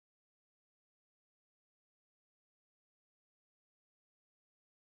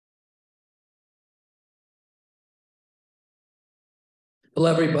Hello,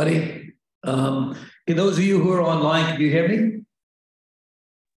 everybody. For those of you who are online, can you hear me?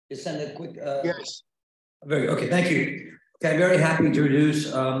 Just send a quick. Yes. Okay, thank you. Okay, I'm very happy to introduce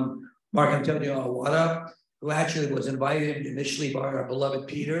Marcantonio Awada, who actually was invited initially by our beloved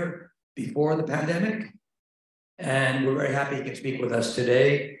Peter before the pandemic. And we're very happy he can speak with us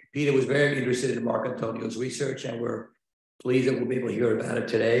today. Peter was very interested in Marcantonio's research, and we're pleased that we'll be able to hear about it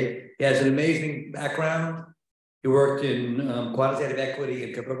today. He has an amazing background. He worked in quantitative equity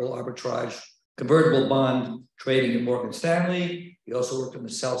and convertible bond trading at Morgan Stanley. He also worked on the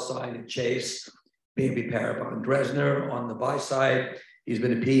sell side at Chase, BNP Paribas and Dresner. On the buy side, he's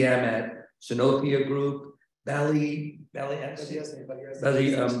been a PM at Sanofi Group, Valley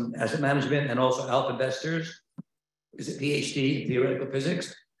Asset Management, and also Alpha Investors. He's a PhD in theoretical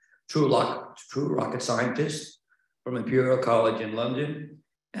physics, true rocket scientist from Imperial College in London.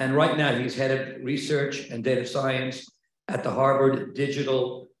 And right now he's head of research and data science at the Harvard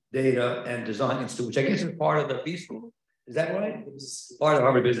Digital Data and Design Institute, which I guess is part of the B School. Is that right? Part of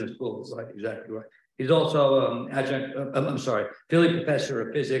Harvard Business School, right? Exactly right. He's also affiliate professor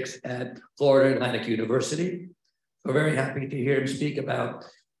of physics at Florida Atlantic University. We're very happy to hear him speak about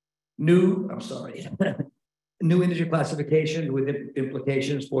new industry classifications with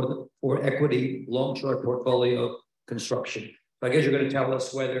implications for equity long-short portfolio construction. So I guess you're going to tell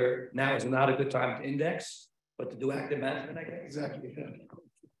us whether now is not a good time to index, but to do active management, I guess. Exactly. Yeah.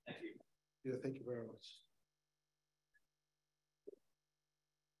 Thank you. Yeah, thank you very much.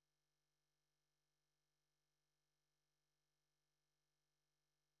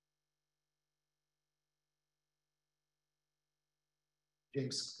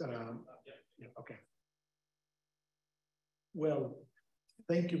 James, yeah, okay. Well,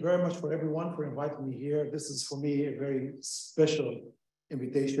 thank you very much for everyone for inviting me here. This is for me a very special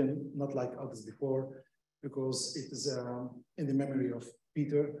invitation, not like others before, because it is in the memory of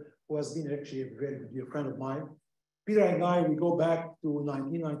Peter, who has been actually a very dear friend of mine. Peter and I, we go back to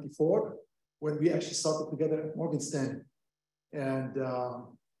 1994, when we actually started together at Morgan Stanley. And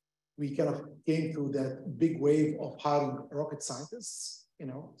we kind of came through that big wave of hiring rocket scientists,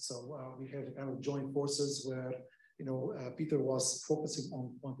 so we had kind of joined forces where Peter was focusing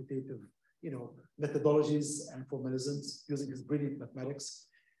on quantitative, methodologies and formalisms using his brilliant mathematics.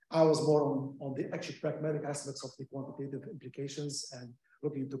 I was more on the actually pragmatic aspects of the quantitative implications and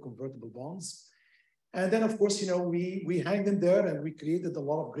looking into convertible bonds. And then, of course, we hanged in there and we created a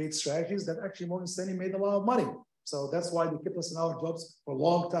lot of great strategies that actually Morgan Stanley made a lot of money. So that's why they kept us in our jobs for a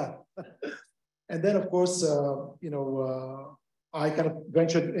long time. And then, of course, I kind of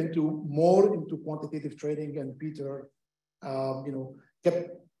ventured more into quantitative trading, and Peter, kept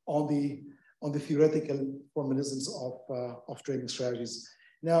on the theoretical formalisms of trading strategies.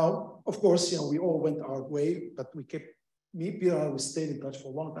 Now, of course, we all went our way, but Peter and I, we stayed in touch for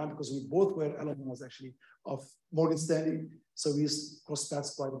a long time because we both were alumni actually of Morgan Stanley. So we used to cross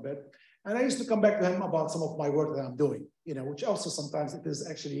paths quite a bit. And I used to come back to him about some of my work that I'm doing, which also sometimes it is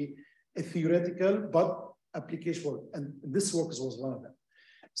actually a theoretical, but application work. And this work was one of them.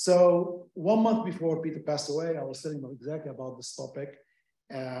 So 1 month before Peter passed away, I was telling him exactly about this topic.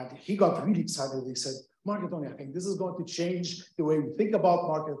 And he got really excited. He said, Marcantonio, I think this is going to change the way we think about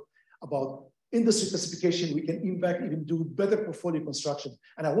market, about industry classification. We can in fact even do better portfolio construction.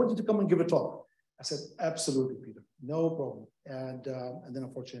 And I want you to come and give a talk. I said, absolutely, Peter, no problem. And then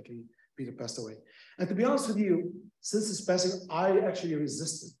unfortunately, Peter passed away. And to be honest with you, since his passing, I actually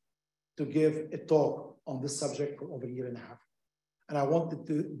resisted to give a talk on this subject for over a year and a half. And I wanted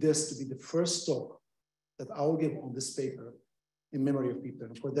this to be the first talk that I will give on this paper in memory of Peter.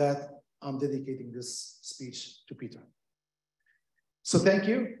 And for that, I'm dedicating this speech to Peter. So thank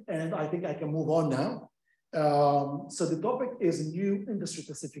you. And I think I can move on now. So the topic is new industry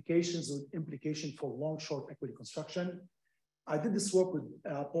classifications with implication for long-short equity construction. I did this work with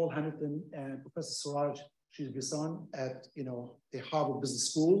Paul Hamilton and Professor Suraj Shirvisan at the Harvard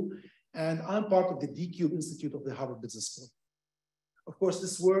Business School. And I'm part of the DQ Institute of the Harvard Business School. Of course,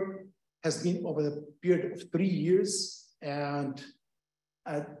 this work has been over the period of 3 years, and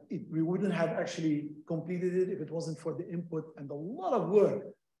we wouldn't have actually completed it if it wasn't for the input and a lot of work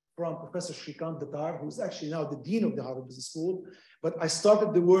from Professor Shrikant Datar, who's actually now the Dean of the Harvard Business School. But I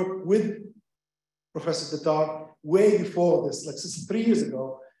started the work with Professor Datar way before this, like 3 years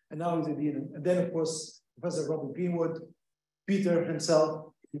ago, and now he's a Dean. And then, of course, Professor Robert Greenwood, Peter himself,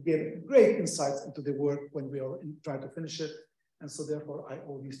 he gave great insights into the work when we are trying to finish it. And so therefore, I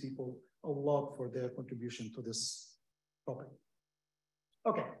owe these people a lot for their contribution to this topic.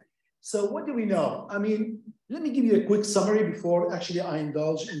 Okay, so what do we know? I mean, let me give you a quick summary before actually I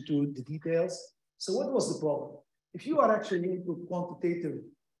indulge into the details. So what was the problem? if you are actually into quantitative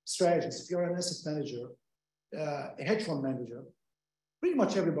strategies, if you're an asset manager, a hedge fund manager, pretty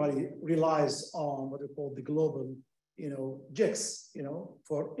much everybody relies on what they call the global, GICS,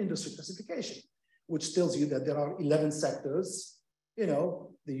 for industry classification, which tells you that there are 11 sectors, the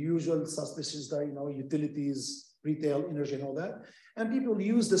usual suspicious, utilities, retail, energy, and all that. And people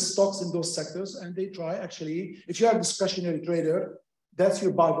use the stocks in those sectors, and they try actually, if you are a discretionary trader, that's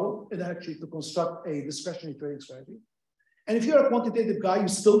your Bible, and actually to construct a discretionary trading strategy. And if you're a quantitative guy, you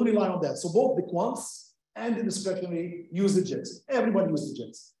still rely on that. So both the quants and the discretionary use the GICS. Everybody uses the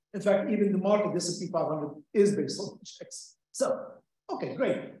GICS. In fact, even the market, the S&P 500, is based on the GICS. So, okay,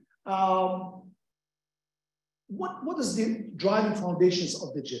 great. What is the driving foundations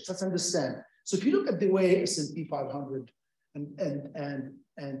of the GICS? Let's understand. So if you look at the way S&P 500 and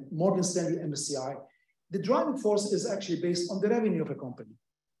Morgan Stanley MSCI, the driving force is actually based on the revenue of a company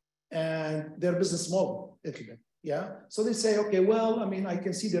and their business model, a little bit. Yeah. So they say, okay, well, I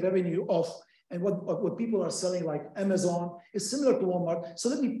can see the revenue of, and what people are selling, like Amazon, is similar to Walmart. So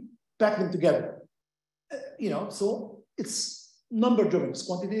let me pack them together. So it's number driven, it's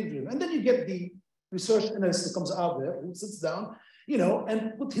quantitative driven. And then you get the research analyst that comes out there, who sits down,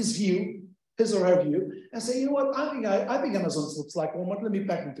 and put his or her view, and say, you know what, I think Amazon looks like Walmart, let me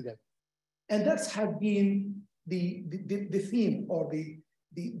pack them together. And that's have been the theme or the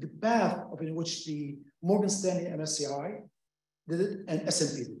path of in which the Morgan Stanley MSCI did it and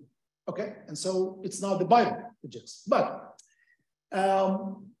S&P did it. Okay, and so it's now the Bible, the GICS. But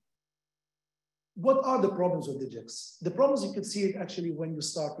what are the problems with the GICS? The problems, you can see it actually when you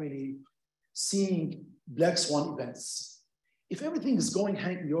start really seeing black swan events. If everything is going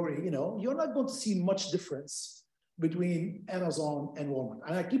hanky-dory, you're not going to see much difference between Amazon and Walmart.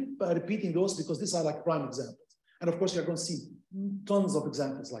 And I keep repeating those because these are like prime examples. And of course, you're going to see tons of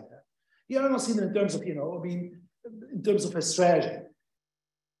examples like that. You're not going to see them in terms of, in terms of a strategy.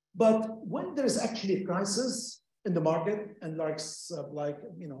 But when there's actually a crisis in the market, and a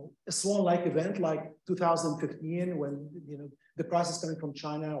swan-like event like 2015, when the crisis coming from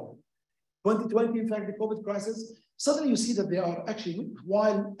China, or 2020, in fact, the COVID crisis, suddenly you see that they are actually,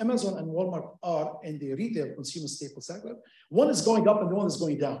 while Amazon and Walmart are in the retail consumer staple sector, one is going up and the one is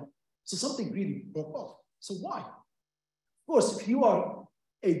going down. So something really broke off. So why? Of course, if you are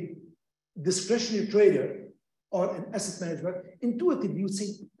a discretionary trader or an asset manager, intuitively you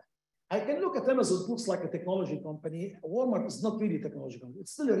say, I can look at Amazon, it looks like a technology company. Walmart is not really a technology company,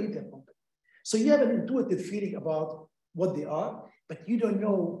 it's still a retail company. So you have an intuitive feeling about what they are, but you don't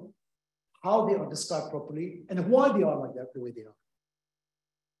know how they are described properly and why they are like that the way they are.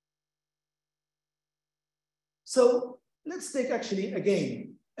 So let's take actually,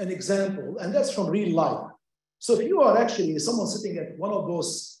 again, an example, and that's from real life. So if you are actually someone sitting at one of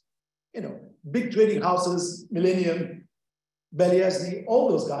those, big trading houses, Millennium, Balyasny, all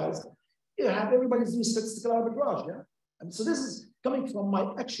those guys, you have everybody's doing statistical arbitrage, yeah? And so this is coming from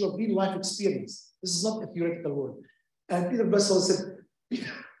my actual real life experience. This is not a theoretical word. And Peter Bessel said,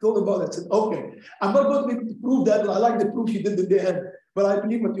 told about it, said, okay, I'm not going to be able to prove that, but I like the proof you did in the end, but I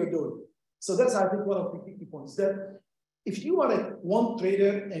believe what you're doing. So that's, I think, one of the key points, that if you are a one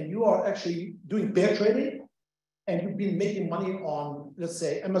trader and you are actually doing pair trading, and you've been making money on, let's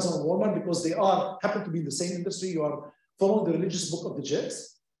say, Amazon and Walmart, because they happen to be in the same industry, you are following the religious book of the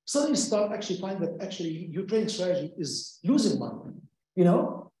GICS, suddenly you start actually finding that actually your trading strategy is losing money,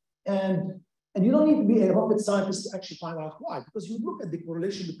 and you don't need to be a rocket scientist to actually find out why, because you look at the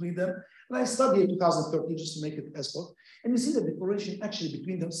correlation between them. And I studied in 2013 just to make it as well, and you see that the correlation actually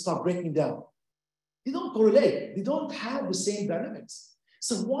between them start breaking down. They don't correlate. They don't have the same dynamics.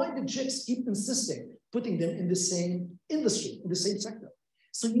 So why the GICS keep insisting putting them in the same industry, in the same sector?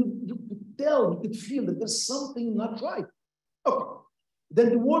 So you could tell, you could feel that there's something not right. Okay. Then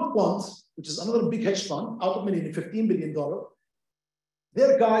the World Quant, which is another big hedge fund, out of $15 billion,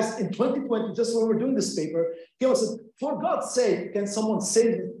 their guys in 2020, just when we were doing this paper, came and said, for God's sake, can someone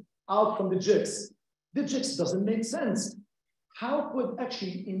save it out from the GICS? The GICS doesn't make sense. How could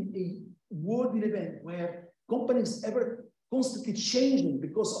actually in a world we live in where companies ever constantly changing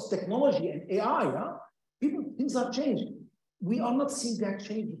because of technology and AI, things are changing. We are not seeing that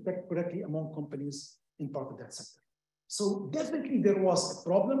change effect correctly among companies in part of that sector. So definitely there was a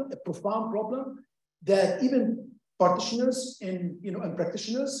problem, a profound problem, that even practitioners and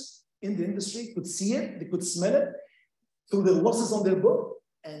practitioners in the industry could see it, they could smell it through the losses on their book,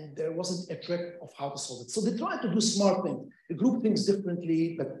 and there wasn't a trick of how to solve it. So they tried to do smart things. They group things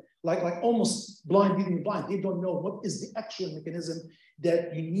differently, but like almost blind leading blind. They don't know what is the actual mechanism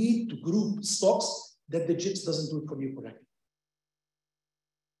that you need to group stocks that the GICS doesn't do it for you correctly.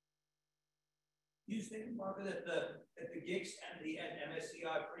 You think, Marco, that the GICS and the MSCI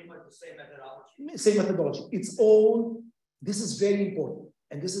are pretty much the same methodology? Same methodology. It's all, this is very important.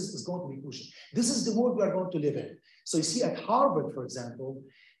 And this is going to be crucial. This is the world we are going to live in. So you see at Harvard, for example,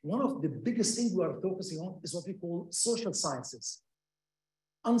 one of the biggest things we are focusing on is what we call social sciences,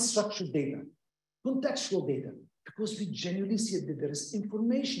 unstructured data, contextual data, because we genuinely see that there is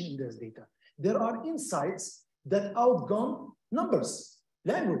information in this data. There are insights that outgun numbers,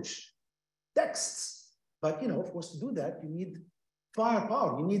 language, texts. But, you know, of course, to do that, you need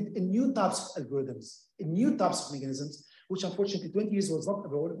firepower. You need new types of algorithms, new types of mechanisms, which unfortunately 20 years was not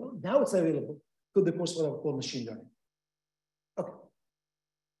available. Now it's available to the course what I call machine learning. Okay.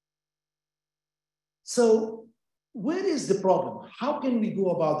 So where is the problem? How can we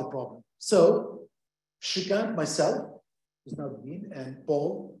go about the problem? So Shrikant, myself, who's now the dean, and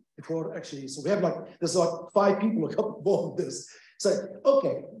Paul, before actually, so we have like, there's like 5 people who got involved in this. So,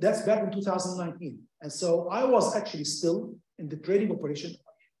 okay, that's back in 2019. And so I was actually still in the trading operation.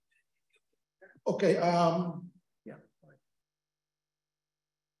 Okay, yeah.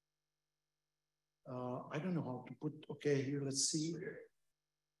 I don't know how to put, okay, here, let's see.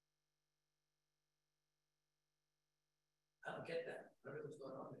 I don't get that. I don't know what's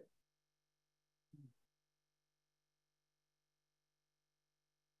going on there.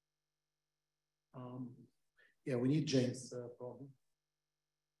 Yeah, we need James' problem.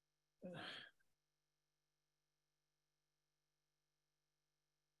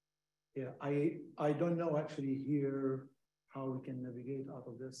 Yeah, I don't know actually here how we can navigate out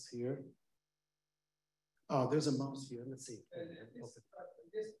of this here. Oh, there's a mouse here. Let's see.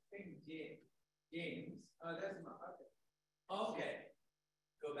 This thing, James. That's my, okay. Okay.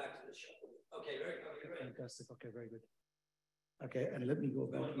 Go back to the show. Okay, very good. Okay, fantastic. Okay, very good. Okay, and let me go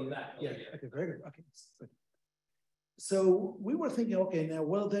back. Go back. Yeah, okay, very good. Okay, good. So we were thinking, okay, now,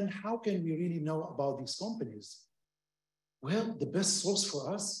 well, then how can we really know about these companies? Well, the best source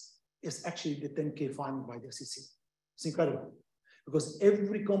for us is actually the 10K filing by the SEC. It's incredible because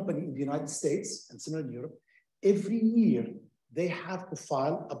every company in the United States and similar in Europe, every year they have to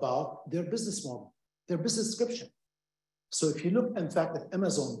file about their business model, their business description. So if you look, in fact, at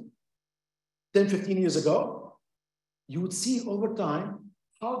Amazon 10, 15 years ago, you would see over time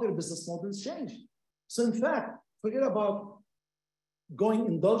how their business models change. So in fact, forget about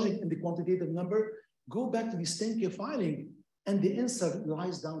indulging in the quantitative number, go back to this 10K filing and the answer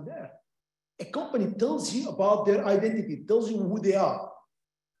lies down there. A company tells you about their identity, tells you who they are.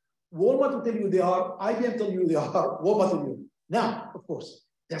 Walmart will tell you who they are, IBM tell you who they are, Walmart tell you. Now, of course,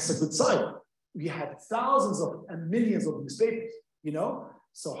 that's a good sign. We have thousands of and millions of newspapers, you know?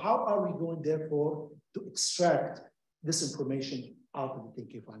 So how are we going, therefore, to extract this information out of the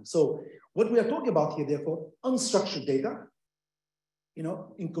 10K filing? So what we are talking about here, therefore, unstructured data, you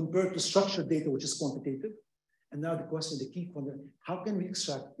know, in compared to structured data, which is quantitative. And now the question, the key question, how can we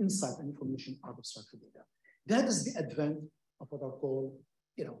extract insight and information out of structured data? That is the advent of what I call,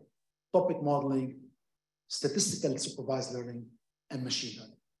 you know, topic modeling, statistical supervised learning, and machine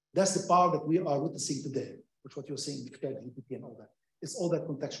learning. That's the power that we are witnessing today, which what you're seeing with GPT and all that. It's all that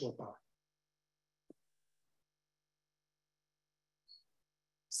contextual power.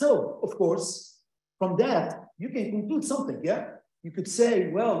 So, of course, from that, you can conclude something, yeah? You could say,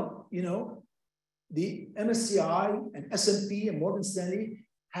 well, you know, the MSCI and S&P and Morgan Stanley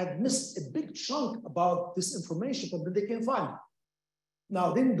have missed a big chunk about this information, but they can find it.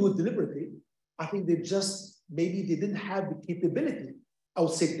 Now, they didn't do it deliberately. I think they just, maybe they didn't have the capability, I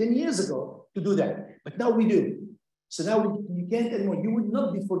would say 10 years ago, to do that. But now we do. So now you can't anymore. You would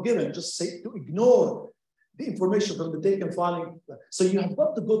not be forgiven just say to ignore the information from the taken filing. So you have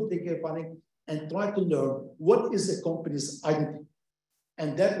got to go to taken filing and try to learn what is a company's identity.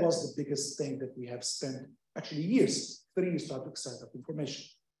 And that was the biggest thing that we have spent actually years, 3 years to extract that information.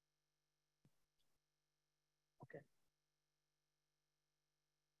 Okay.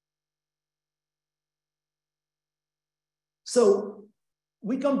 So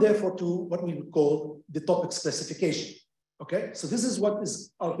we come therefore to what we would call the topics classification. Okay, so this is what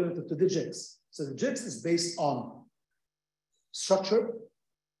is alternative to the GICS. So the GICS is based on structure,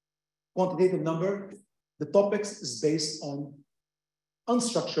 quantitative number. The topics is based on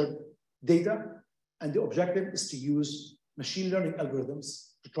unstructured data, and the objective is to use machine learning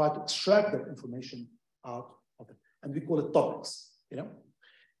algorithms to try to extract that information out of it. And we call it topics, you know?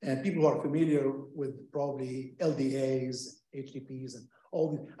 And people who are familiar with probably LDAs, HTTPs, and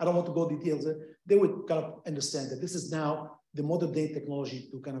all these, I don't want to go details, they would kind of understand that this is now the modern day technology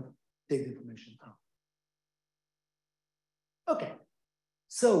to kind of take the information out. Okay,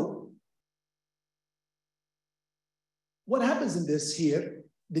 so what happens in this here,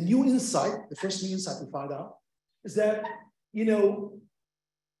 the new insight, the first new insight we found out is that, you know,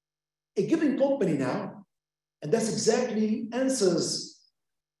 a given company now, and that's exactly answers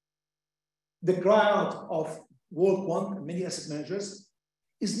the cry out of World Quant and many asset managers,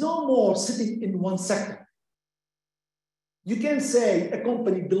 is no more sitting in one sector. You can't say a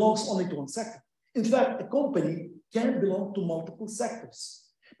company belongs only to one sector. In fact, a company can belong to multiple sectors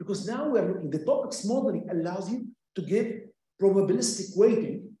because now we're looking, the topics modeling allows you to give probabilistic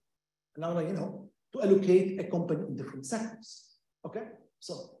weighting, now, you know, to allocate a company in different sectors. Okay,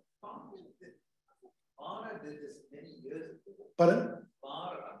 so. Barra did this many years ago. Pardon?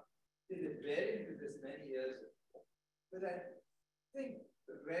 Barra did it very did this many years ago. But I think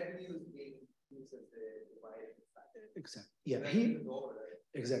the revenues being used as the divided factor. Exactly. Yeah.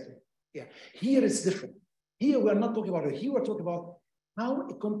 Exactly. Yeah. Here it's different. Here we're not talking about it. Here we're talking about how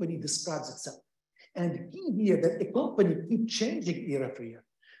a company describes itself. And here that a company keeps changing year after year.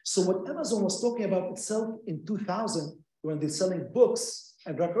 So what Amazon was talking about itself in 2000 when they're selling books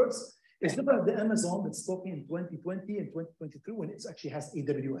and records, it's different than the Amazon that's talking in 2020 and 2022 when it actually has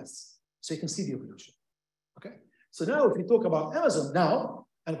AWS. So you can see the evolution. Okay. So now if we talk about Amazon now,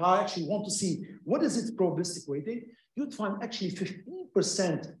 and if I actually want to see what is its probabilistic weighting, you'd find actually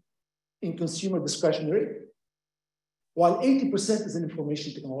 15% in consumer discretionary, while 80% is in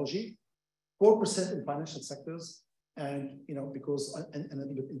information technology, 4% in financial sectors, and you know, because and a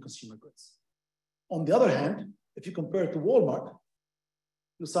little bit in consumer goods. On the other hand, if you compare it to Walmart,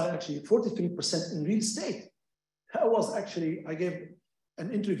 you find actually 43% in real estate. That was actually, I gave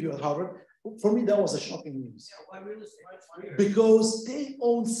an interview at Harvard. For me, that was a shocking news. Yeah, why real estate? Because they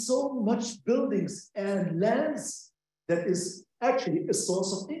own so much buildings and lands that is actually a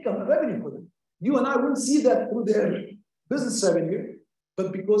source of income and revenue for them. You and I wouldn't see that through their business revenue,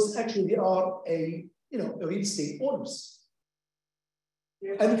 but because actually they are a real estate owners.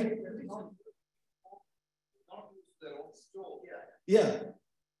 Yeah, and not their own store. Yeah.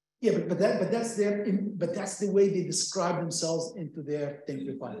 Yeah, but that's the way they describe themselves into their thing.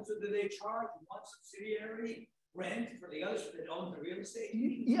 So do they charge one subsidiary rent for the others that own the real estate?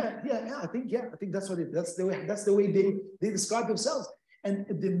 Yeah. I think that's what that's the way they describe themselves. And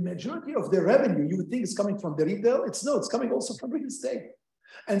the majority of their revenue, you would think is coming from the retail. It's coming also from real estate.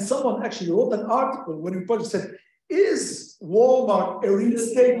 And someone actually wrote an article when we published it, is Walmart a real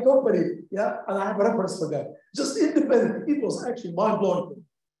estate company? Yeah, and I have a reference for that. Just independent. It was actually mind-blowing.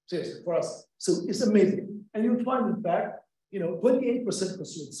 Seriously, for us. So it's amazing. And you'll find, in fact, 28%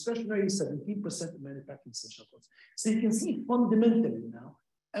 consumer discretionary, 17% manufacturing essential goods. So you can see fundamentally now,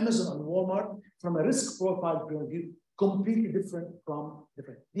 Amazon and Walmart, from a risk profile point of view, completely different.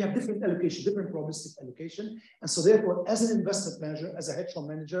 They have different allocation, different probabilistic allocation. And so therefore, as an investment manager, as a hedge fund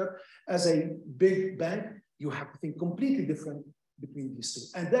manager, as a big bank, you have to think completely different between these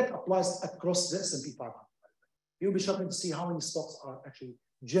two. And that applies across the S&P 500. You'll be shocked to see how many stocks are actually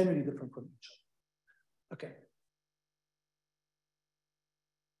generally different from each other. Okay.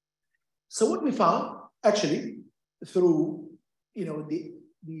 So what we found actually through the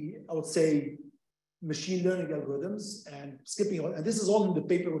I would say machine learning algorithms and skipping all, and this is all in the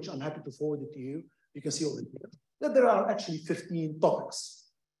paper which I'm happy to forward it to you. You can see all the data, that there are actually 15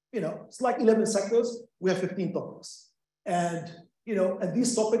 topics. It's like 11 sectors, we have 15 topics. And and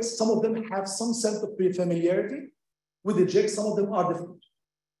these topics, some of them have some sense of familiarity with the JIC, some of them are different.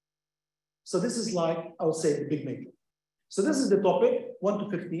 So this is like, I would say, the big matrix. So this is the topic, 1 to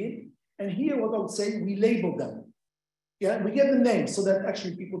 15. And here, what I would say, we label them. Yeah, we get the names so that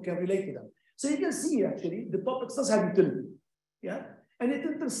actually people can relate to them. So you can see, actually, the topics does have utility. Yeah, and it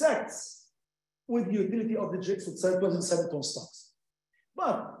intersects with the utility of the JICs with 7 stocks.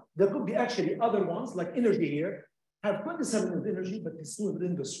 But there could be actually other ones, like energy here, have 27 with energy, but it's still with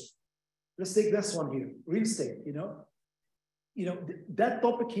industry. Let's take this one here, real estate, that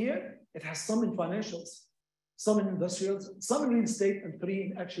topic here, it has some in financials, some in industrials, some in real estate, and 3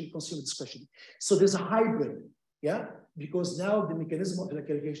 in actually consumer discretion. So there's a hybrid, yeah? Because now the mechanism of the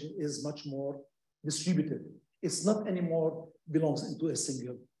calculation is much more distributed. It's not anymore belongs into a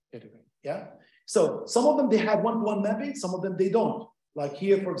single category, yeah? So some of them, they have one-to-one mapping, some of them they don't. Like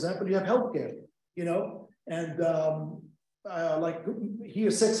here, for example, you have healthcare, and like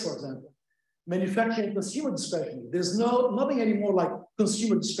here, 6, for example. Manufacturing and consumer discretionary. There's nothing anymore like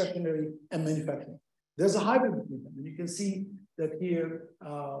consumer discretionary and manufacturing. There's a hybrid between them. And you can see that here,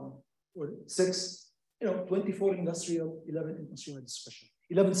 6, 24 industrial, 11 in consumer discretionary.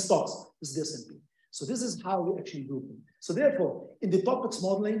 11 stocks is the S&P. So this is how we actually group them. So therefore, in the topics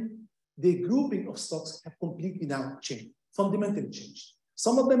modeling, the grouping of stocks have completely now changed, fundamentally changed.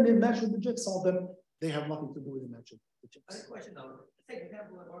 Some of them they match with the JIC, some of them They have nothing to do with the matching. I have a question though. Let's take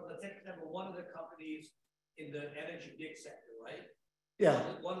example, or let's take example, one of the companies in the energy gig sector, right? Yeah.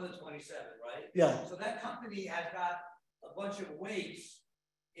 One of the 27, right? Yeah. So that company has got a bunch of weights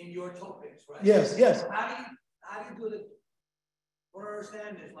in your tokens, right? Yes, yes. So how do you do the, what I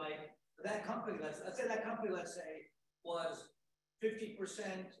understand is like, that company, let's say that company, let's say, was 50%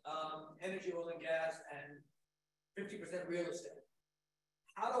 energy, oil and gas, and 50% real estate.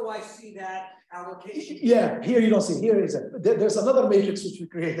 How do I see that allocation? Yeah, here you don't see. Here is it. There's another matrix which we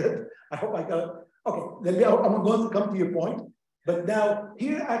created. I hope I got it. Okay, I'm going to come to your point. But now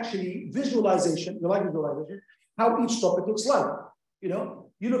here actually visualization, you like visualization, how each topic looks like. You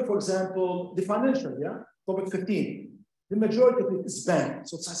know, you look, for example, the financial, yeah, topic 15. The majority of it is bank,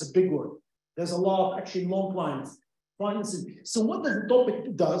 so it's a big word. There's a lot of actually long lines. So what does the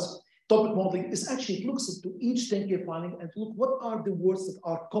topic does? Topic modeling is actually it looks into each 10K filing and look what are the words that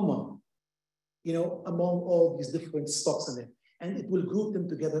are common, you know, among all these different stocks in it, and it will group them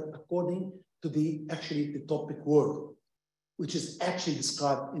together according to the topic word, which is actually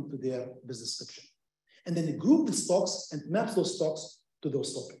described into their business description, and then they group the stocks and maps those stocks to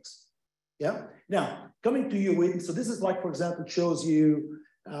those topics. Yeah. Now coming to your weighting, so this is like, for example, it shows you,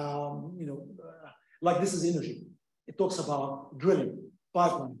 like this is energy. It talks about drilling,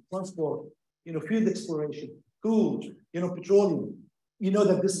 pipeline, transport, you know, field exploration, crude, you know, petroleum. You know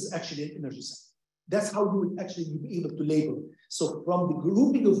that this is actually an energy sector. That's how you would actually be able to label. So from the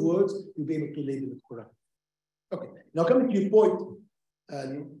grouping of words, you'll be able to label it correctly. Okay, now coming to your point,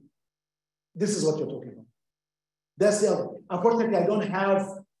 this is what you're talking about. That's the other. Unfortunately, I don't have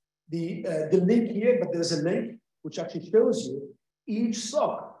the link here, but there's a link which actually shows you each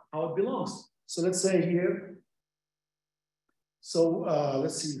stock, how it belongs. So let's say here, so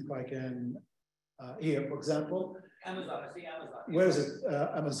let's see if I can, here, for example. Amazon, I see Amazon. Where is it?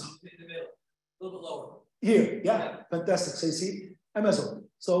 Amazon. In the middle, a little bit lower. Here, yeah, fantastic. So you see, Amazon.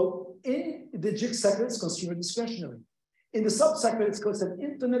 So in the JIC sector, it's consumer discretionary. In the sub-sector, it's called an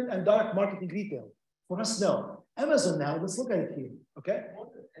internet and direct marketing retail. For us, no. Amazon now, let's look at it here, okay?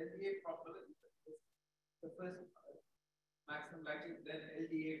 LDA probability. The first maximum likelihood, then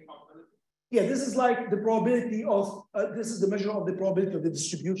LDA probability. Yeah, this is like the probability of, this is the measure of the probability of the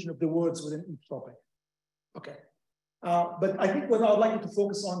distribution of the words within each topic. Okay. But I think what I'd like you to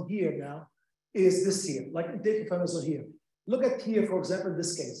focus on here now is this here, like data of Amazon here. Look at here, for example, in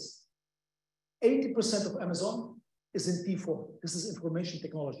this case, 80% of Amazon is in T4. This is information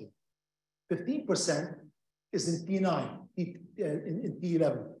technology. 15% is in T9, in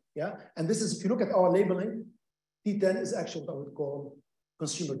T11, yeah? And this is, if you look at our labeling, T10 is actually what I would call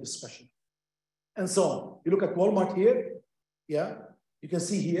consumer discretion. And so on. You look at Walmart here, yeah? You can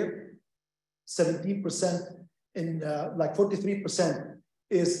see here, 17% in, like 43%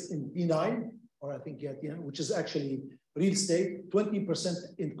 is in T9, or I think, yeah, T9, which is actually real estate, 20%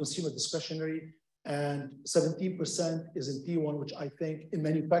 in consumer discretionary, and 17% is in T1, which I think in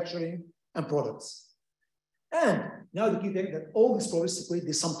manufacturing and products. And now the key thing that all these products equate,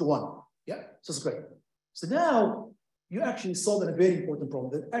 they sum to one. Yeah, so it's great. So now you actually solved a very important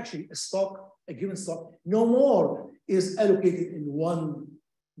problem that actually a stock, a given stock, no more is allocated in one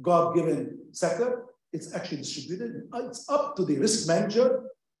God-given sector. It's actually distributed. It's up to the risk manager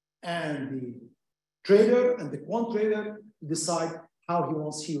and the trader and the quant trader to decide how he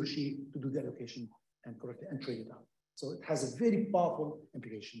wants he or she to do the allocation and correct it and trade it out. So it has a very powerful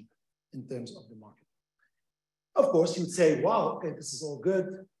implication in terms of the market. Of course, you'd say, wow, okay, this is all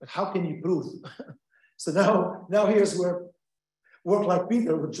good, but how can you prove? So now here's where work like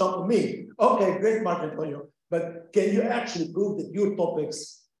Peter would jump on me. Okay, great, Marcantonio, but can you actually prove that your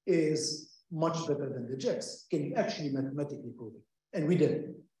topics is much better than the JICs? Can you actually mathematically prove it? And we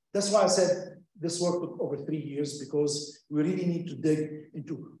did. That's why I said this work took over 3 years, because we really need to dig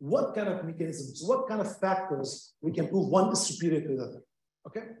into what kind of mechanisms, what kind of factors we can prove one is superior to the other.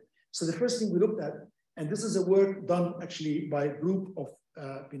 Okay? So the first thing we looked at, and this is a work done actually by a group of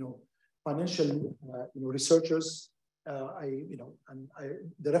financial researchers.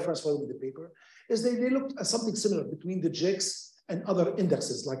 The reference for them in the paper is they looked at something similar between the JICs and other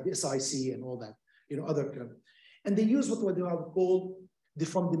indexes like the SIC and all that, other kind of, and they use what they have called the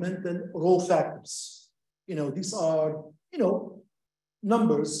fundamental role factors. These are,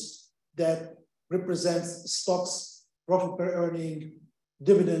 numbers that represent stocks, profit per earning,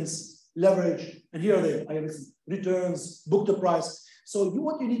 dividends, leverage, and here are they, returns, book to price. So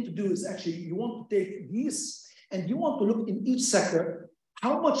what you need to do is actually, you want to take these and you want to look in each sector,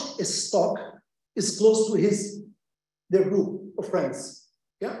 how much a stock is close to their group of friends,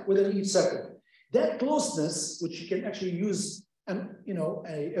 yeah, within each sector. That closeness, which you can actually use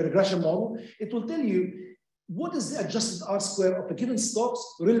a regression model, it will tell you what is the adjusted R square of a given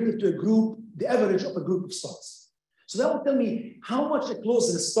stocks relative to a group, the average of a group of stocks. So that will tell me how much a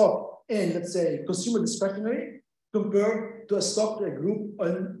closed stock in, let's say, consumer discretionary compared to a stock to a group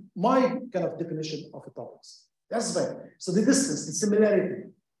on my kind of definition of the topics. That's right. So the distance, the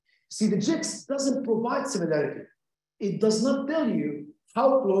similarity. See, the GICS doesn't provide similarity. It does not tell you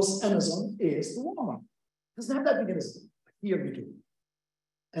how close Amazon is to Walmart. It doesn't have that mechanism. Here we do.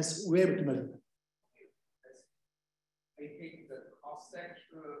 And so we're able to measure that. I take the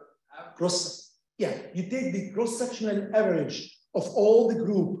cross-sectional average. Yeah, you take the cross-sectional average of all the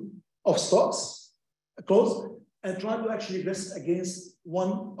group of stocks, close, and try to actually rest against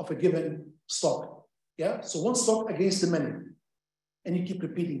one of a given stock. Yeah, so one stock against the many. And you keep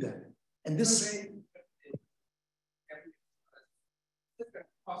repeating that. And this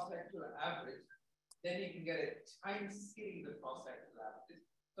cross-sectional average, then you can get a time series of cross-sectional averages.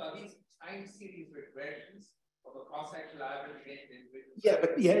 So are these time series regressions of a cross-sectional average against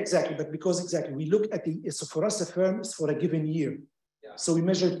individual? Yeah, exactly. But because we look at so for us, the firm is for a given year. Yeah. So we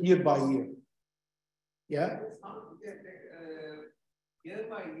measure it year by year. Yeah. Year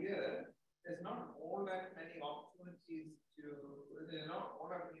by year, there's not all that many opportunities there's not all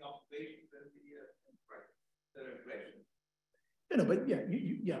that many observations in the regression. But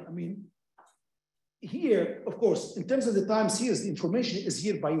I mean, here, of course, in terms of the time series, the information is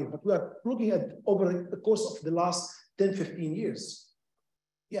year by year, but we are looking at over the course of the last 10, 15 years.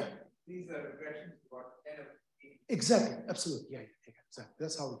 Yeah. These are regressions about 10 or 15. Exactly, absolutely. Yeah, exactly.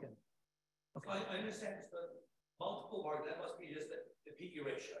 That's how we can. Okay. I understand this, but multiple work, that must be just the PE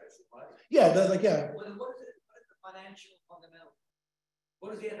ratio, right? Yeah, What is the financial fundamental?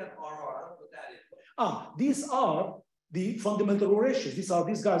 What does the NFRR? I don't know what that is. These are the fundamental ratios. These are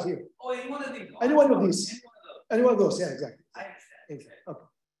these guys here. Oh, any one of these? Any one of these. Any one of those, yeah, exactly. I understand. Exactly. Okay.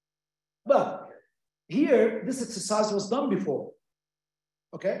 But here, this exercise was done before,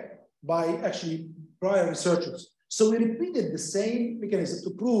 okay, by actually prior researchers. So we repeated the same mechanism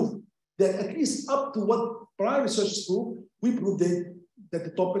to prove that at least up to what prior researchers proved, we proved that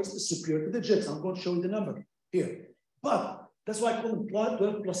the topics is superior to the GICS. I'm going to show you the number here. But that's why I call them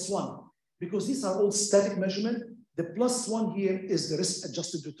 12 plus 1, because these are all static measurement. The plus 1 here is the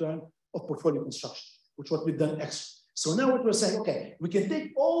risk-adjusted return of portfolio construction, which is what we've done extra. So now what we're saying, okay, we can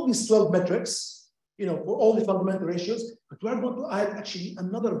take all these 12 metrics, for all the fundamental ratios, but we're going to add actually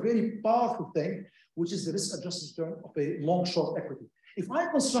another very powerful thing, which is the risk-adjusted return of a long-short equity. If I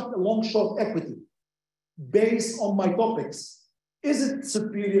construct a long-short equity based on my topics, is it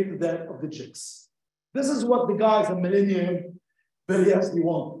superior to that of the GICS? This is what the guys at Millennium very actually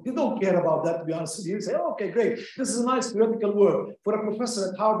want. You don't care about that, to be honest with you. You say, oh, okay, great. This is a nice theoretical work. For a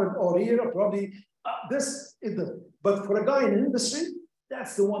professor at Harvard or here, probably this is the, but for a guy in the industry,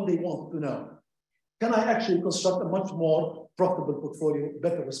 that's the one they want to know. Can I actually construct a much more profitable portfolio,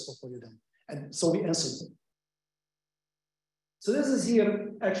 better risk portfolio then? And so we answered them. So this is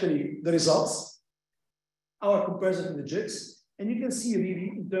here actually the results, our comparison to the GICS. And you can see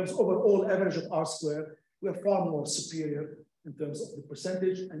really in terms of overall average of R square, we are far more superior in terms of the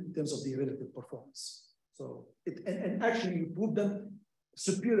percentage and in terms of the relative performance. So and actually you prove them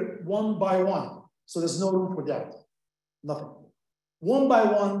superior one by one. So there's no room for doubt, nothing. One by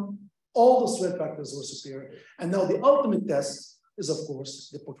one, all the sweat factors were superior. And now the ultimate test is, of course,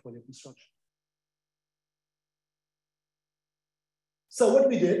 the portfolio construction. So what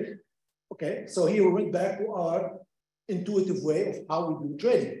we did, okay, so here we went back to our intuitive way of how we do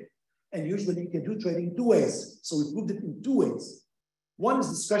trading. And usually you can do trading in 2 ways. So we proved it in 2 ways. One is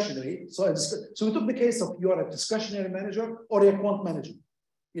discretionary. So we took the case of you're a discretionary manager or a quant manager.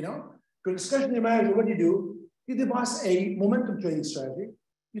 For a discretionary manager, what do? You devise a momentum trading strategy.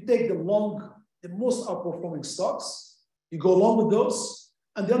 You take the most outperforming stocks, you go along with those,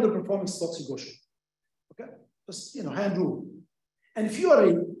 and the underperforming stocks you go short. Okay? Just hand rule. And if you are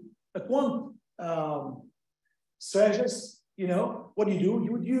a quant strategist, what do? You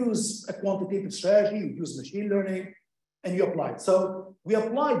would use a quantitative strategy, you use machine learning, and you apply it. So we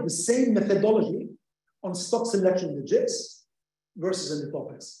applied the same methodology on stock selection in the GICS versus in the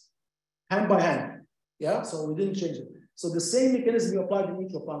topics, hand by hand. Yeah, so we didn't change it. So the same mechanism we applied in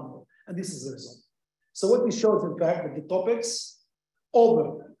mutual fund, and this is the result. So what we showed, in fact, that the topics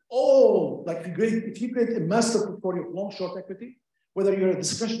like if you create a master portfolio of long-short equity, whether you're a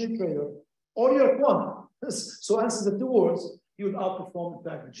discretionary trader or you're a quant, so answer the 2 words, you would outperform, in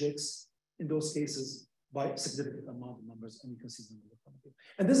fact, the GICS in those cases by a significant amount of numbers, and you can see them.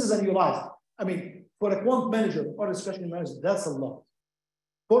 And this is annualized. I mean, for a quant manager or a discretionary manager, that's a lot.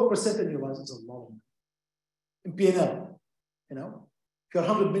 4% annualized is a lot in P&L. you know. If you're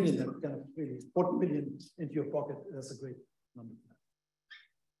 100 million, then kind of really 40 million into your pocket, that's a great number.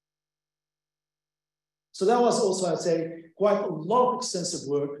 So that was also, I'd say, quite a lot of extensive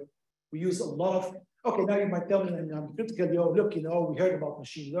work. We used a lot of, okay, now you might tell me, and I'm critical, look, we heard about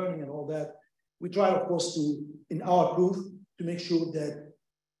machine learning and all that. We try, of course, to, in our proof, to make sure that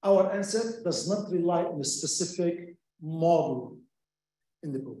our answer does not rely on a specific model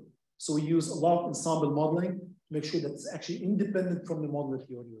in the proof. So we use a lot of ensemble modeling to make sure that it's actually independent from the model that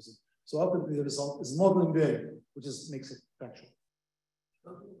you're using. So ultimately the result is modeling variant, which makes it factual.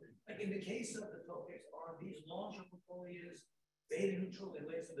 Like in the case of the topics, are these launcher portfolios beta neutral in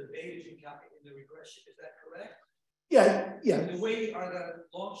ways of the betas you calculate in the regression? Is that correct? Yeah, yeah. And the weight are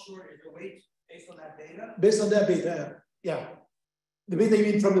the long short is the weight based on that beta? Based on that beta, yeah. The beta you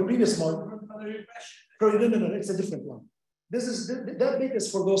mean from the previous model? From the regression. No, it's a different one. This is that beta is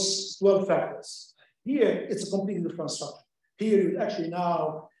for those 12 factors. Here, it's a completely different structure. Here, you actually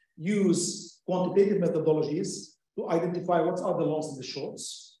now use quantitative methodologies to identify what are the longs and the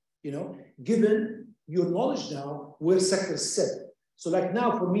shorts, given your knowledge now where sectors sit. So like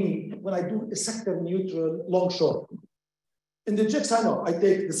now for me, when I do a sector neutral long short, in the GICS I know, I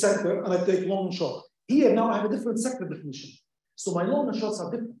take the sector and I take long and short. Here now I have a different sector definition. So my long and shorts are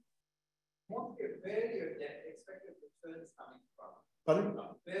different. Where are your expected returns coming from? Pardon?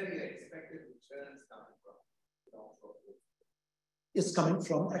 Where are your expected returns coming from? It's coming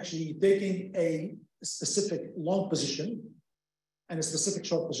from actually taking a specific long position and a specific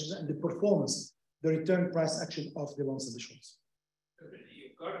short position and the performance, the return price action of the longs and the shorts.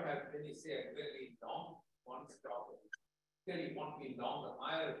 You've got to have, when you say a very long one stock, you want to be long the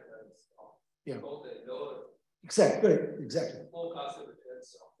higher return stock. Yeah. Go the lower. Exactly. Forecast of return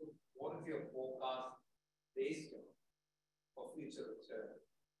stock. What is your forecast based on for future return?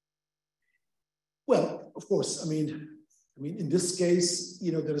 Well, of course, I mean, in this case,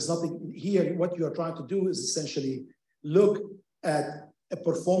 there is nothing here. What you are trying to do is essentially look at a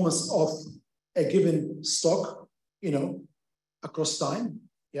performance of a given stock, across time,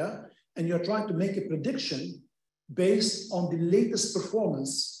 yeah? And you're trying to make a prediction based on the latest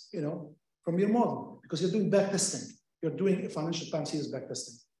performance, from your model, because you're doing back testing. You're doing a financial time series back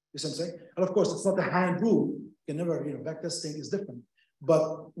testing. You see what I'm saying? And of course, it's not a hand rule. You can never, back testing is different.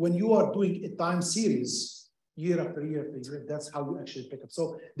 But when you are doing a time series, year after year after year, that's how you actually pick up.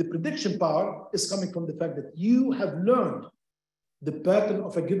 So the prediction power is coming from the fact that you have learned the pattern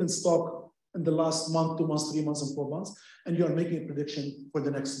of a given stock in the last month, 2 months, 3 months, and 4 months, and you are making a prediction for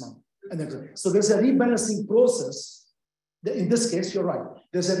the next month. So there's a rebalancing process. In this case, you're right.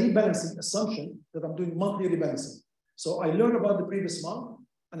 There's a rebalancing assumption that I'm doing monthly rebalancing. So I learn about the previous month,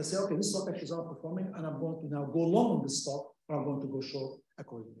 and I say, okay, this stock actually is outperforming, and I'm going to now go long on this stock, or I'm going to go short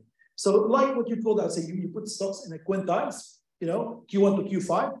accordingly. So like what you told, I'd say you put stocks in a quintiles, Q1 to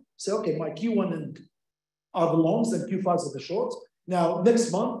Q5. Say, okay, my Q1 are the longs and Q5s are the shorts. Now,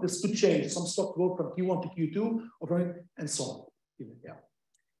 next month, this could change. Some stock go from Q1 to Q2, and so on. Yeah.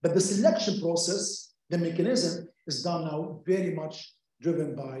 But the selection process, the mechanism is done now very much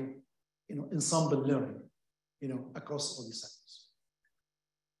driven by, ensemble learning, across all these sectors.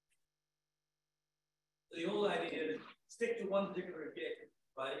 The old idea is stick to one particular gig,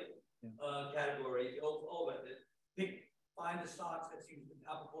 right? Yeah. Category, the old method. Find the stocks that seem to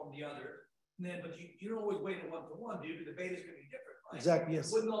outperform the other. And then, but you don't always weight it 1-to-1, do you? The beta is going to be different, right? Exactly, yes.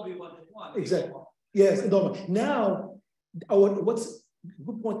 It wouldn't all be 1-to-1. Exactly. Yes. Now, what's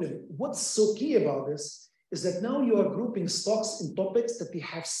good point there. What's so key about this is that now you are grouping stocks in topics that they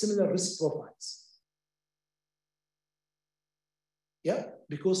have similar risk profiles. Yeah,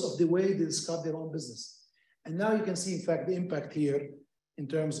 because of the way they describe their own business. And now you can see, in fact, the impact here in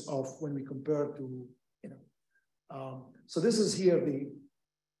terms of when we compare to, so this is here the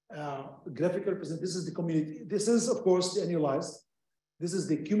graphical present. This is the community. This is, of course, the annualized. This is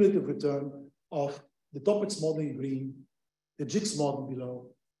the cumulative return of the topics model in green, the GICS model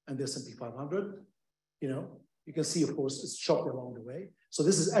below, and the S&P 500. You can see, of course, it's chopped along the way. So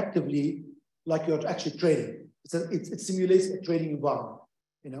this is actively like you're actually trading. It simulates a trading environment,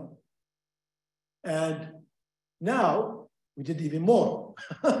 And now we did even more.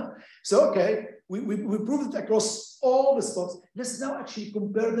 So, okay, we proved it across all the stocks. Let's now actually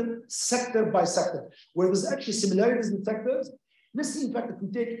compare them sector by sector, where there's actually similarities in sectors. Let's see, in fact, if we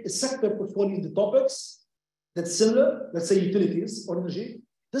take a sector portfolio in the topics that's similar, let's say utilities or energy,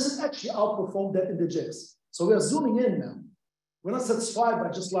 does it actually outperform that in the GICS? So we are zooming in now. We're not satisfied by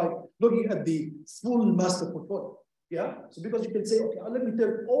just like looking at the full master portfolio. Yeah. So because you can say, okay, let me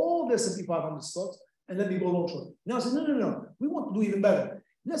take all the S&P 500 stocks and let me go long short. Now I say, no. We want to do even better.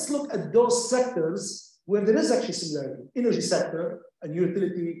 Let's look at those sectors where there is actually similarity, energy sector and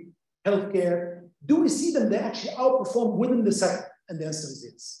utility, healthcare, do we see them, they actually outperform within the sector? And the answer is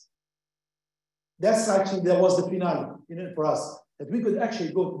yes. That's actually, that was the finale, for us, that we could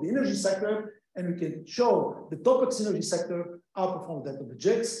actually go to the energy sector and we can show the topics energy sector outperform that of the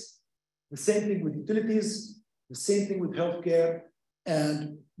GICs, the same thing with utilities, the same thing with healthcare,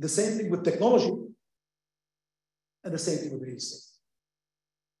 and the same thing with technology, and the same thing with real estate.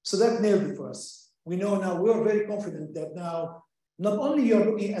 So that nailed it for us. We know now, we're very confident that now, not only you're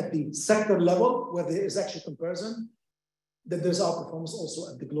looking at the sector level, where there is actually comparison, that there's outperformance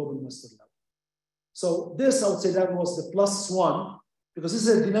also at the global master level. So this, I would say that was the +1, because this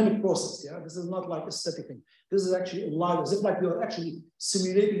is a dynamic process, yeah? This is not like a static thing. This is actually live, as if like you're actually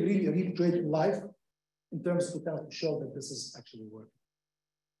simulating really a real trade in life in terms of to show that this is actually working.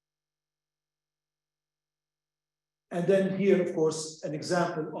 And then here, of course, an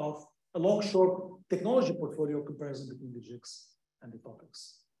example of a long-short technology portfolio comparison between the GICs and the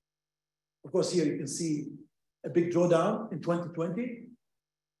topics. Of course, here you can see a big drawdown in 2020.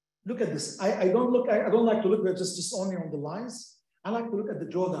 Look at this. I don't like to look at just only on the lines. I like to look at the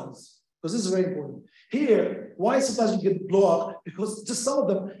drawdowns, because this is very important. Here, why sometimes you get blow up? Because just some of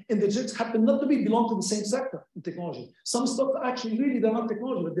them in the GICs happen not to belong to the same sector in technology. Some stocks actually really, they're not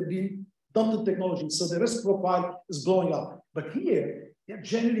technology, but they're being done to technology. So the risk profile is blowing up. But here, they're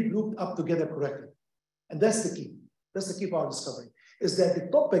generally grouped up together correctly. And that's the key. That's the key of our discovery, is that the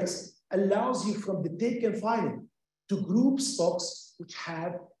topics allows you from the take and filing to group stocks which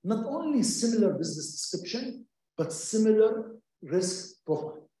have not only similar business description, but similar risk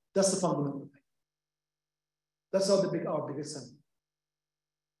profile. That's the fundamental thing. That's our biggest thing.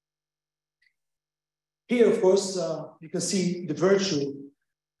 Here, of course, you can see the virtue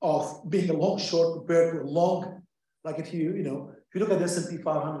of being a long short compared to a long, like if you look at the S&P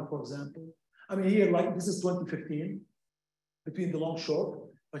 500, for example, I mean, here, like this is 2015 between the long short,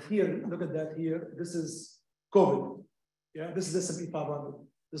 but here, look at that here, this is COVID. Yeah, this is S&P 500.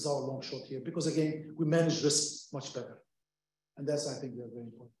 This is our long short here, because again, we manage risk much better. And that's, I think, very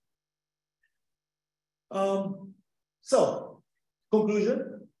important. So,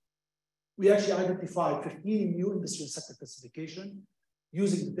 conclusion, we actually identified 15 new industry and sector classification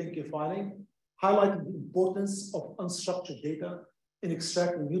using the 10K filing, highlighting the importance of unstructured data in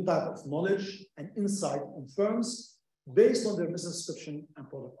extracting new type of knowledge and insight on firms based on their business description and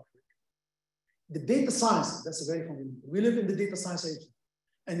product offering. The data science, that's a very fundamental. We live in the data science age,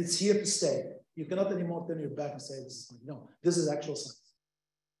 and it's here to stay. You cannot anymore turn your back and say this is fine. No, this is actual science.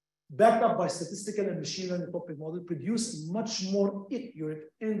 Backed up by statistical and machine learning topic model, produce much more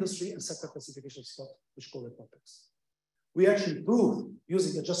accurate industry and sector classification stuff, which call it topics. We actually proved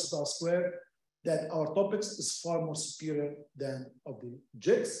using adjusted R-squared that our topics is far more superior than of the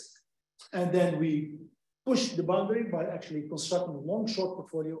GICs. And then we pushed the boundary by actually constructing a long-short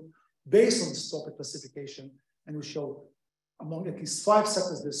portfolio based on this topic classification. And we show among at least 5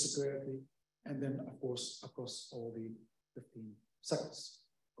 sectors there's superiority. And then, of course, across all the 15 sectors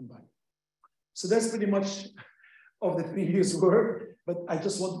combined. So that's pretty much of the 3 years' work. But I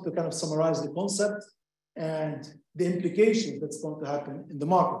just wanted to kind of summarize the concept and the implications that's going to happen in the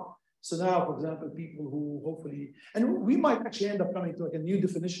market. So now, for example, people who hopefully, and we might actually end up coming to like a new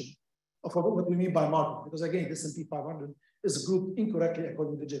definition of what we mean by market, because again, the S&P 500 is grouped incorrectly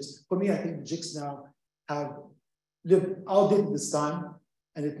according to the GICs. For me, I think the GICs now have lived outdated this time,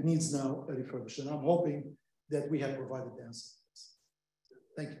 and it needs now a refurbishment. I'm hoping that we have provided the answer.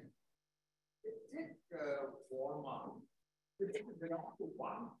 Thank you. Walmart. Would it belong to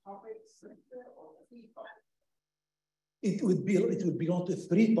one topic sector or 3 topics? It would belong to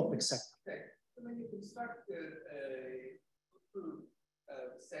 3 topic sector. Okay. So when you construct a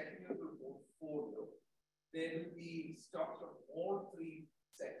sector portfolio, there will be stocks of all 3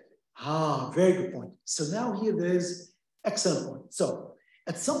 sectors. Ah, very good point. So now here there is excellent point. So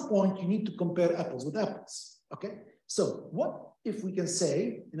at some point you need to compare apples with apples. Okay. So what if we can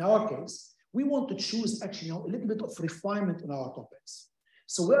say, in our case, we want to choose actually a little bit of refinement in our topics.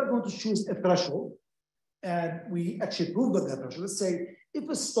 So we're going to choose a threshold, and we actually proved that threshold. Let's say if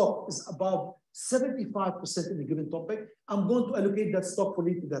a stock is above 75% in a given topic, I'm going to allocate that stock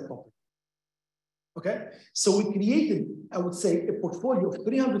fully to that topic. Okay, so we created, I would say, a portfolio of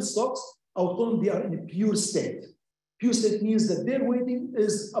 300 stocks. I would call them, they are in a pure state. Pure state means that their weighting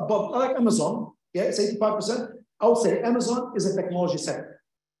is above, like Amazon, yeah, it's 85%. I would say Amazon is a technology sector,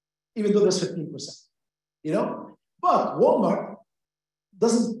 even though there's 15%, But Walmart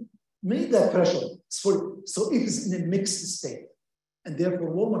doesn't meet that threshold. So it is in a mixed state. And therefore,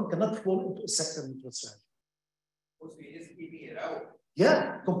 Walmart cannot fall into a sector neutral strategy. So you're just keeping it out.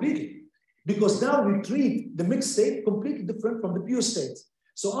 Yeah, completely. because now we treat the mixed state completely different from the pure state.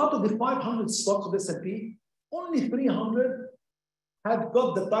 So out of the 500 stocks of S&P, only 300 have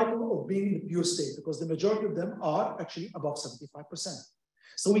got the title of being in the pure state, because the majority of them are actually above 75%.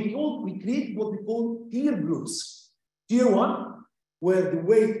 So we create what we call tier groups. Tier 1, where the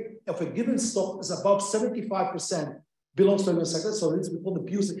weight of a given stock is above 75% belongs to the sector, so this we call the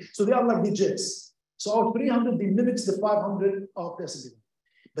pure state. So they are like digits. So our 300, they mimics the 500 of the S&P.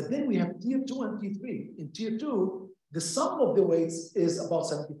 But then we have tier 2 and tier 3. In tier 2, the sum of the weights is about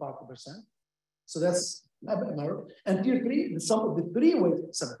 75%. So that's America. And tier 3, the sum of the 3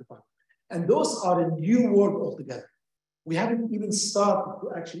 weights, 75. And those are a new world altogether. We haven't even started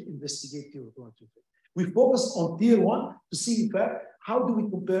to actually investigate tier 2 and tier 3. We focus on tier 1 to see, in fact, how do we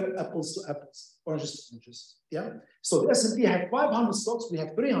compare apples to apples, oranges to oranges. Yeah. So the S&P had 500 stocks, we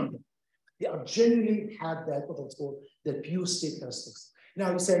have 300. They are genuinely had that, what it's called, the pure state characteristics.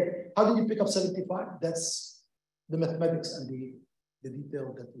 Now you say, how did you pick up 75? That's the mathematics and the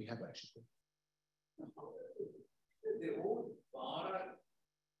detail that we have actually. The old bar,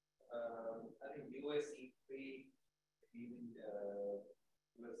 I think USC 3, even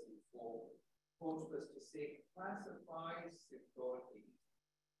USC 4, was to say classify securities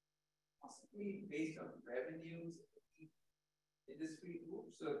possibly based on revenues of industry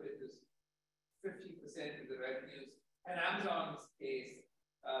groups. So if it is 50% of the revenues, and Amazon's case,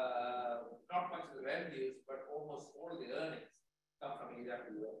 not much of the revenues, but almost all the earnings come from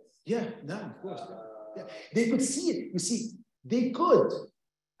AWS. Yeah, no, of course. Yeah. They could see it. You see, they could.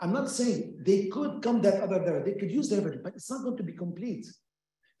 I'm not saying they could come that other there. They could use the revenue, but it's not going to be complete.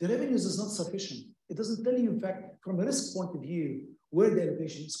 The revenues is not sufficient. It doesn't tell you, in fact, from a risk point of view, where the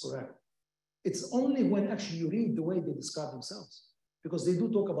allocation is correct. It's only when actually you read the way they describe themselves. Because they do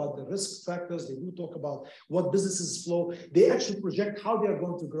talk about the risk factors, they do talk about what businesses flow, they actually project how they are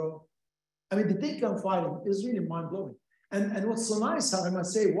going to grow. I mean, the take-home filing is really mind-blowing. And what's so nice, I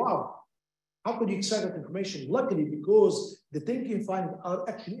must say, wow, how could you extract that information? Luckily, because the take-home filing are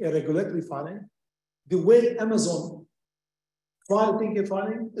actually a regulatory filing, the way Amazon file take-home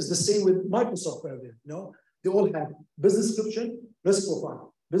filing is the same with Microsoft, you know? They all have business description, risk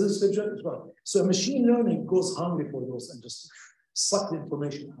profile, business description as well. So machine learning goes hungry for those and just suck the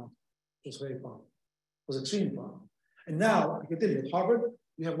information out. It was very fun. It was extremely fun. And now, I can tell you, at Harvard,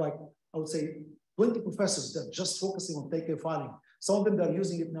 we have like, I would say, 20 professors that are just focusing on take-home filing. Some of them are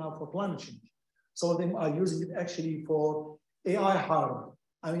using it now for climate change. Some of them are using it actually for AI hiring.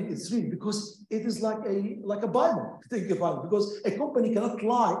 I mean, it's really because it is like a Bible, take-home filing, because a company cannot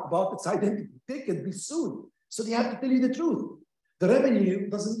lie about its identity. They can be sued. So they have to tell you the truth. The revenue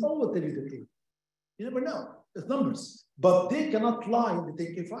doesn't always tell you the truth. You never know. It's numbers. But they cannot lie in the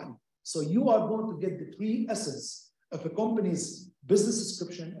take-home filing. So you are going to get the key essence of a company's business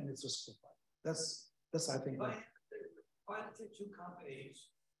description and its risk profile. That's I think. Find the two companies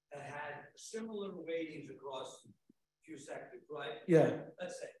that had similar weightings across few sectors, right? Yeah.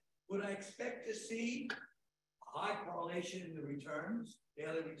 Let's say, would I expect to see a high correlation in the returns,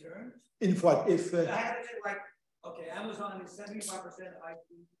 daily returns? In fact, if I had to say, like, okay, Amazon is 75% IT,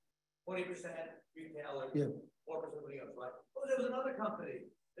 20% retailer, 4% everybody else, right? Well, there was another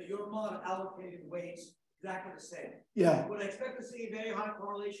company that your model allocated weights exactly the same. Yeah. Would I expect to see a very high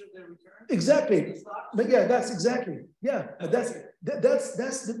correlation of their returns? Exactly. But yeah, that's exactly. Yeah. But that's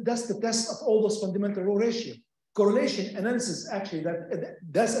the test of all those fundamental rho ratio. Correlation analysis, actually,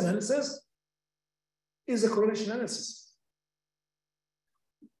 that's analysis is a correlation analysis.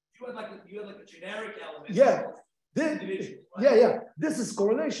 You had like a generic element. Yeah. Right? Yeah. This is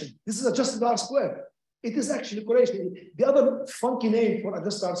correlation. This is adjusted R squared. It is actually correlation. The other funky name for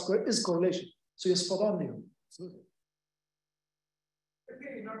adjusted R squared is correlation. So you're spot on there. Absolutely.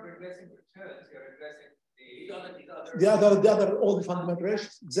 You're not regressing returns, you're regressing the other, all the fundamental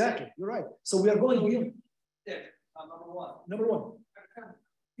ratios. Exactly. You're right. So we are going beyond. Yeah, number one. Number one.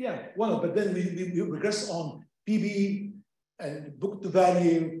 Yeah, one. But then we regress on PB and book to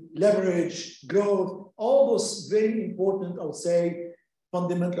value, leverage, growth, all those very important, I would say,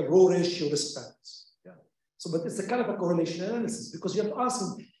 fundamental rho ratio risk factors. Yeah. So, but it's a kind of a correlation analysis because you have to ask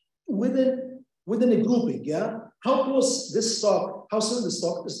them within a grouping, yeah, how close this stock, how soon the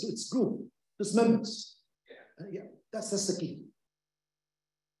stock is to its group, to its members. Yeah, that's the key.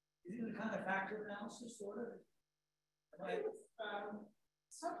 Is it a kind of factor analysis, sort of?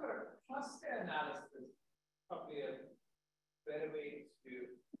 Some sort of cluster analysis, probably a better way to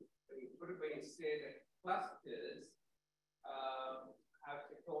put it, way to say that clusters have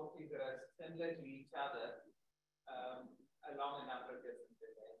technologies that are similar to each other along a number of different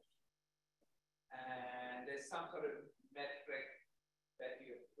dimensions. And there's some sort of metric that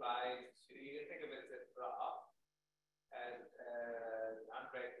you apply to you can think of it as a graph, as an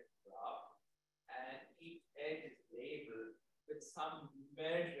unbreakable graph, and each edge is labeled with some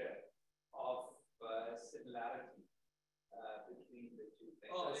measure of similarity between the two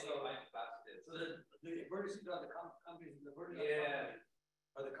things. Oh, so the vertices are the companies, and the vertices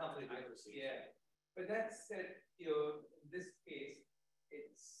are the company vertices. Yeah, but that said, in this case,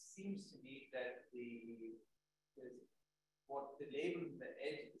 it seems to me that what the label in the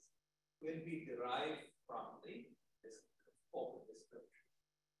edges will be derived from the formal description.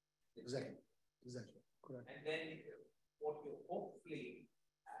 Exactly. Correct. And then what you hopefully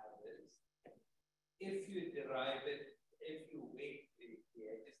have is, if you derive it, if you weight the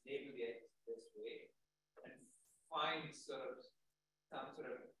edges, label the edges this way, and find some sort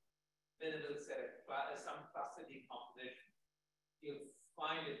of minimal set of some cluster decomposition, you'll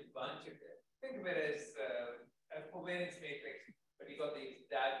find a bunch of it. Think of it as a covariance matrix, but you got these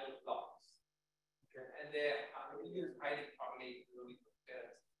diagonal blocks. Okay. And we use highly correlated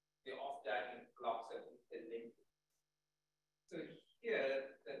because the off-diagonal blocks are linked. So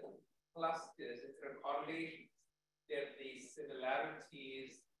here, the clusters, it's a correlation. There are these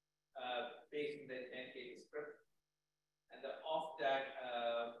similarities based on the 10K description, and the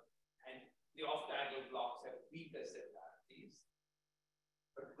off-diagonal blocks have weaker similarities.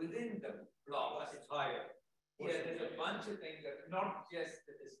 But within the blocks, it's higher. Yeah, there's a bunch of things that are not just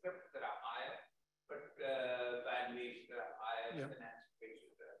the descriptors that are higher, but valuations that are higher, financial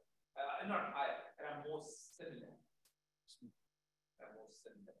ratios that are not higher, that are more similar.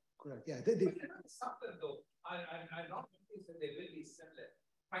 Correct. Yeah. Something though, I'm not convinced that they will be similar.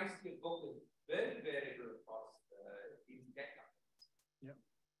 Price to your book is very variable across even tech companies. Yeah.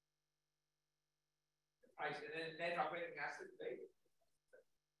 The price and then net operating assets, right?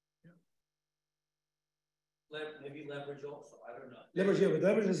 Maybe leverage also. I don't know. Leverage, but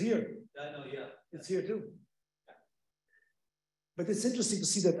leverage is here. I know, It's here too. But it's interesting to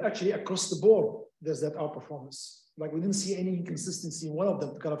see that actually across the board, there's that outperformance. Like we didn't see any inconsistency in one of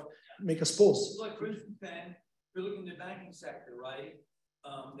them to kind of make us pause. Like for instance, Ben, if you're looking at the banking sector, right?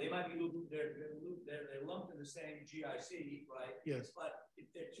 They might be looking, they're lumped in the same GIC, right? Yes. But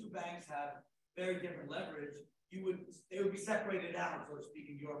if their two banks have very different leverage, they would be separated out, so to speak,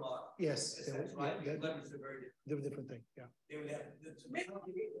 in your model. Yes, right? Leverage are very different. They're a different thing. Yeah. They would have. May not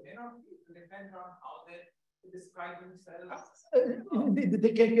depend on how they describe themselves.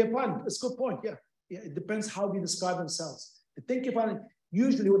 They can get one. It's a good point. Yeah. It depends how they describe themselves. The thinking about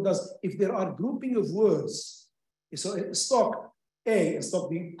usually what does, if there are grouping of words, so stock A and stock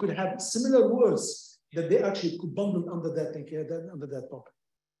B could have similar words that they actually could bundle under that thing, under that topic.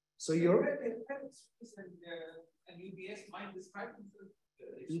 So you're and UBS might describe themselves.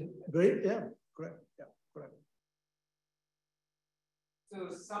 Great, correct. So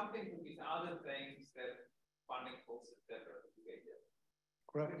something could be the other things that funding folks, etc.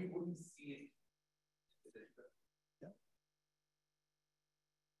 Correct. But you wouldn't see it.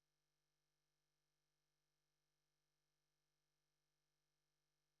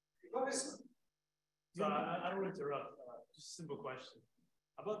 So I don't want to interrupt. Just a simple question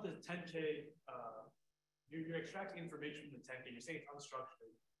about the 10K. You're extracting information from the 10K. You're saying it's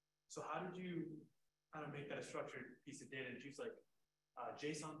unstructured. So how did you kind of make that a structured piece of data? Did you use like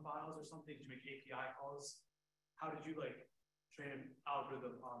JSON files or something? Did you make API calls? How did you like train an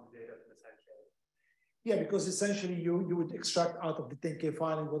algorithm on the data from the 10K? Yeah, because essentially you would extract out of the 10K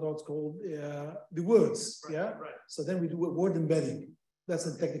filing what's called the words. Right, yeah. Right. So then we do a word embedding. That's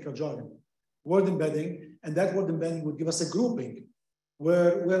the technical jargon. Word embedding, and that word embedding would give us a grouping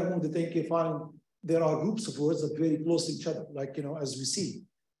where among the 10K filing there are groups of words that very close to each other, like as we see,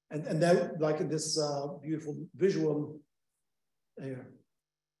 and then like in this beautiful visual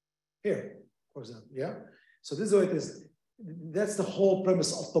here, for example. Yeah. So this is what it is. That's the whole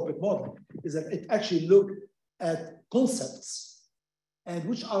premise of topic modeling, is that it actually look at concepts and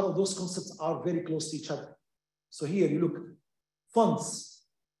which out of those concepts are very close to each other. So here you look funds,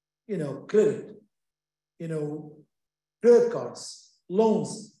 credit, credit cards,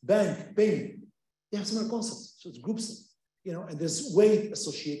 loans, bank, payment. They have similar concepts, so it's groups, and there's weight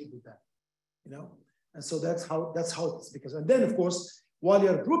associated with that, and so that's how it's because. And then of course, while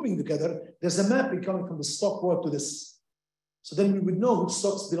you're grouping together, there's a mapping coming from the stock world to this. So then we would know which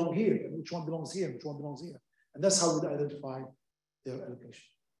stocks belong here, and which one belongs here, and which one belongs here. And that's how we'd identify their allocation.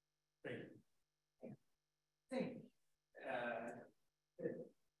 Thank you.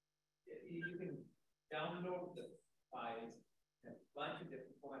 You can download the files in a bunch of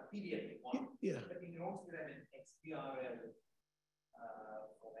different format, PDF format, but you can also get them in XBRL,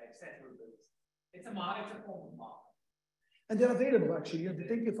 or etc. It's a form of mark. And they're available actually. They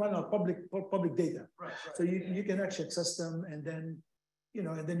think you find out public data. Right. So you can actually access them, and then you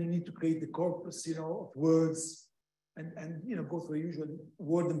need to create the corpus, of words, and go through the usual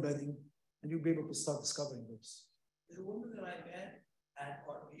word embedding, and you'll be able to start discovering those. There's a woman that I met at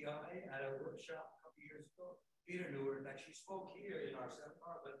RPI at a workshop a couple years ago. Peter knew her. In fact, she spoke here in our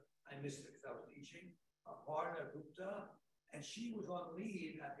seminar, but I missed it because I was teaching. Aparna Gupta, and she was on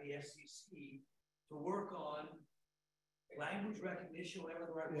leave at the SEC to work on language recognition, whatever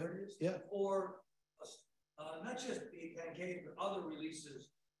the right word is, or not just the 10K, but other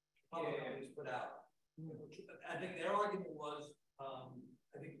releases other companies put out. I think their argument was,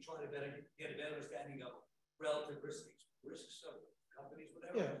 I think trying to get a better understanding of relative risks of companies,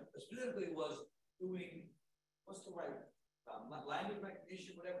 whatever. Yeah. Specifically was doing, what's the right, language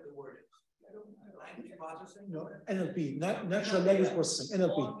recognition, whatever the word is. Language processing? No, NLP, natural language processing,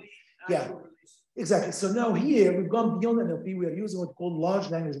 NLP. Yeah. Release. Exactly. So now here we've gone beyond NLP. We are using what's called large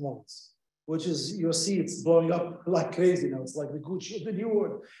language models, which is, you'll see it's blowing up like crazy now. It's like the Gucci, the new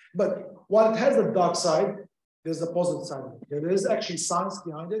word. But while it has a dark side, there's a positive side of it. There is actually science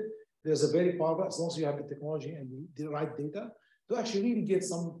behind it. There's a very powerful, as long as you have the technology and the right data, to actually really get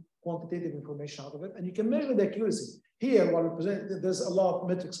some quantitative information out of it. And you can measure the accuracy. Here, while we present, there's a lot of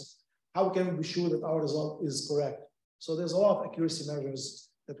metrics of how can we be sure that our result is correct. So there's a lot of accuracy measures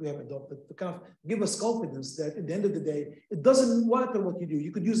that we have adopted to kind of give us confidence that at the end of the day, it doesn't matter what you do.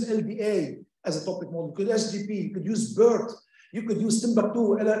 You could use LDA as a topic model, you could SGP, you could use BERT, you could use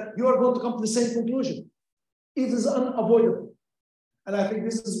Timbuktu, and you are going to come to the same conclusion. It is unavoidable. And I think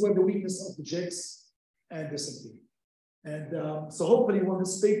this is where the weakness of the JIX and the S&P. And so hopefully when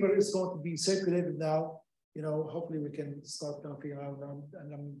this paper is going to be circulated now, hopefully we can start kind of figuring out,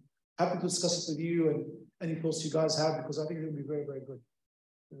 and I'm happy to discuss it with you and any thoughts you guys have, because I think it will be very, very good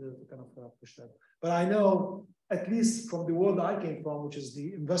to kind of push that. But I know, at least from the world I came from, which is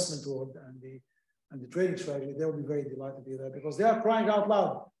the investment world and the trading strategy, they will be very delighted to do that, because they are crying out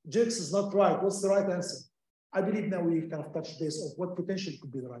loud. JIX is not right. What's the right answer? I believe now we kind of touch base of what potentially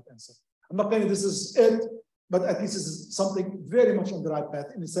could be the right answer. I'm not saying this is it, but at least this is something very much on the right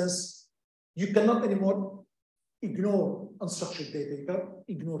path, in the sense you cannot anymore ignore unstructured data. You cannot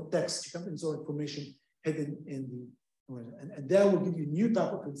ignore text. You cannot ignore information hidden in the, and that will give you new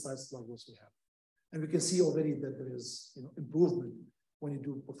type of insights like those we have. And we can see already that there is improvement when you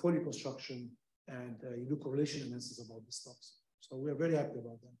do portfolio construction and you do correlation analysis about the stocks. So we are very happy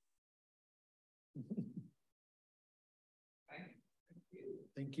about that.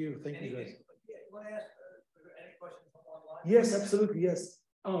 Thank you. Thank you, guys. Yeah, you want to ask any questions from online? Yes, absolutely. Yes.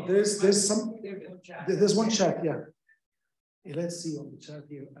 Oh, there's one chat. Yeah. Let's see on the chat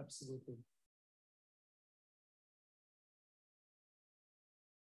here. Absolutely.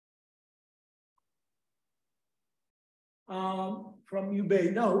 From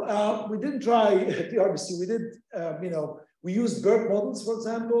UBay. No, we didn't try the RBC. We did, we used BERT models, for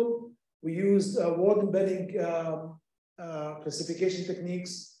example. We used word embedding classification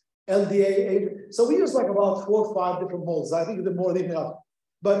techniques, LDA. So we used like about 4 or 5 different models. I think the more than enough.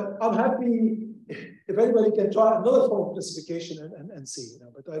 But I'm happy if anybody can try another form of classification and see.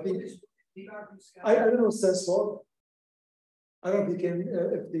 But I think I don't know what it stands for. I don't know if you can,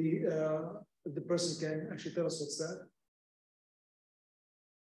 if the person can actually tell us what's that.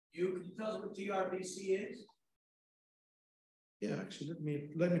 Can you tell us what TRBC is? Yeah, actually,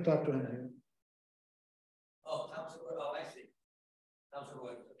 let me talk to him here. Oh, Thomson. Oh, I see. Thomson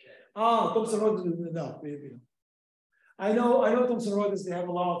Reuters. Okay. Ah, Thomson Reuters. No, maybe. I know Thomson Reuters. They have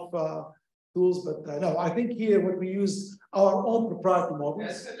a lot of tools, but no. I think here what we used our own proprietary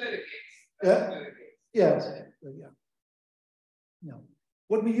models. Yeah. No.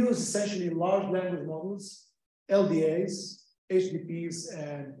 What we use essentially large language models, LDAs, HDPs,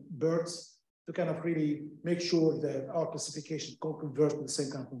 and BERTs to kind of really make sure that our classification can converge to the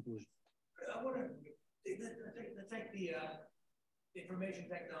same kind of conclusion. I wonder, let's take the information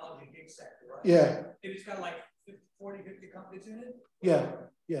technology gig sector, right? Yeah. If it's got like 40, 50 companies in it? Yeah.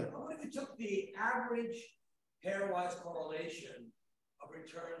 I wonder if you took the average pairwise correlation of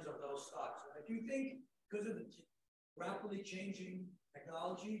returns of those stocks. Do you think, because of the rapidly changing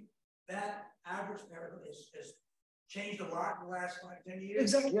technology, that average pair has changed a lot in the last 5-10 years?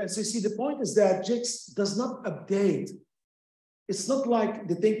 Exactly. Yeah. So you see, the point is that JIX does not update. It's not like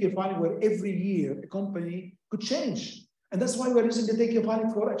the thinking finding where every year a company could change. And that's why we're using the thinking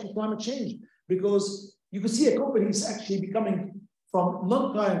finding for actually climate change, because you can see a company is actually becoming from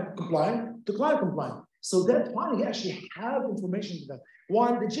non-climate compliant to climate compliant. So that finding actually have information to that.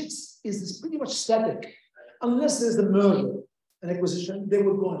 While the JIX is pretty much static, unless there's a merger, an acquisition, they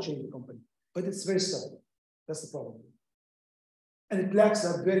will go and change the company. But it's very static. That's the problem. and it lacks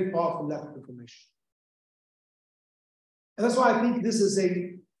a very powerful lack of information. And that's why I think this is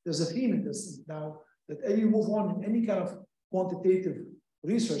there's a theme in this now, that as you move on in any kind of quantitative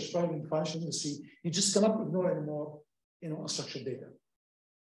research, especially in the financial industry, you just cannot ignore anymore, unstructured data.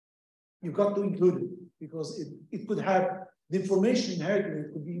 You've got to include it because it could have the information inherited in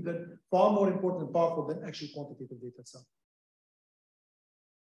it could be even far more important and powerful than actually quantitative data itself.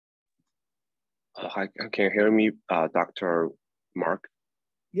 Hi, can you hear me, Dr. Mark?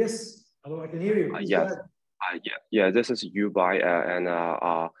 Yes, hello, I can hear you. Yes. Yeah, this is Yubai, and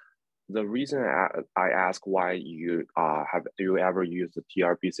the reason I ask why you have you ever used the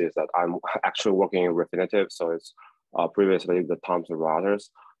TRBC is that I'm actually working in Refinitiv, so it's previously the Thomson Reuters.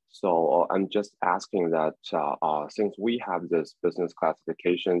 So I'm just asking that since we have this business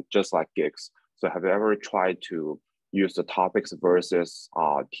classification, just like gigs, so have you ever tried to use the topics versus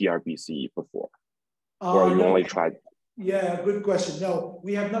TRBC before? Or you only tried? Yeah, good question. No,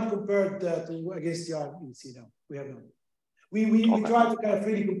 we have not compared against the RBC. No, we have not. We try to kind of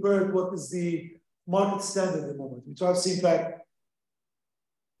really compare what is the market standard at the moment. We try to see, in fact,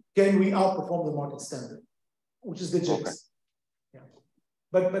 can we outperform the market standard, which is the GICS. Okay. Yeah.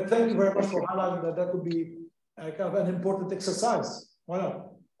 But thank you very much for highlighting that. That would be kind of an important exercise. Why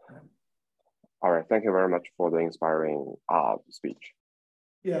not? All right. Thank you very much for the inspiring speech.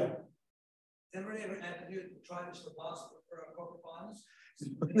 Yeah. Anybody ever had to try this for corporate bonds?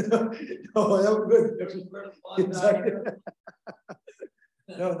 No, that was good. Exactly.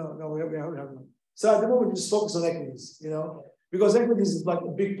 No, we haven't. So at the moment, we just focus on equities, because equities is like a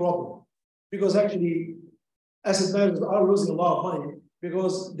big problem. Because actually, asset managers are losing a lot of money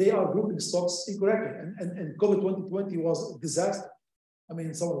because they are grouping stocks incorrectly. And COVID 2020 was a disaster. I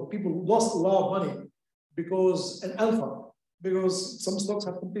mean, some people lost a lot of money because some stocks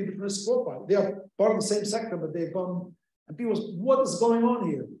have completely different risk profile. They are part of the same sector, but they've gone, and people, what is going on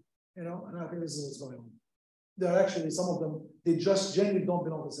here? And I think this is what's going on. There are actually some of them, they just generally don't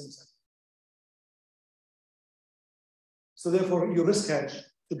belong to the same sector. So therefore, your risk hedge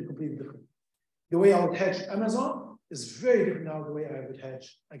should be completely different. The way I would hedge Amazon is very different now the way I would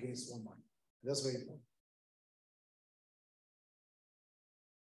hedge against one mine. That's very important.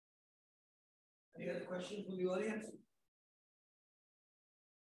 Any other questions from the audience?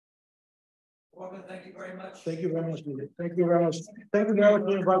 Welcome, thank you very much. Thank you very much, Peter. Thank you very much. Thank you very much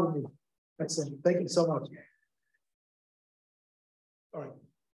for inviting me. Excellent. Thank you so much. All right.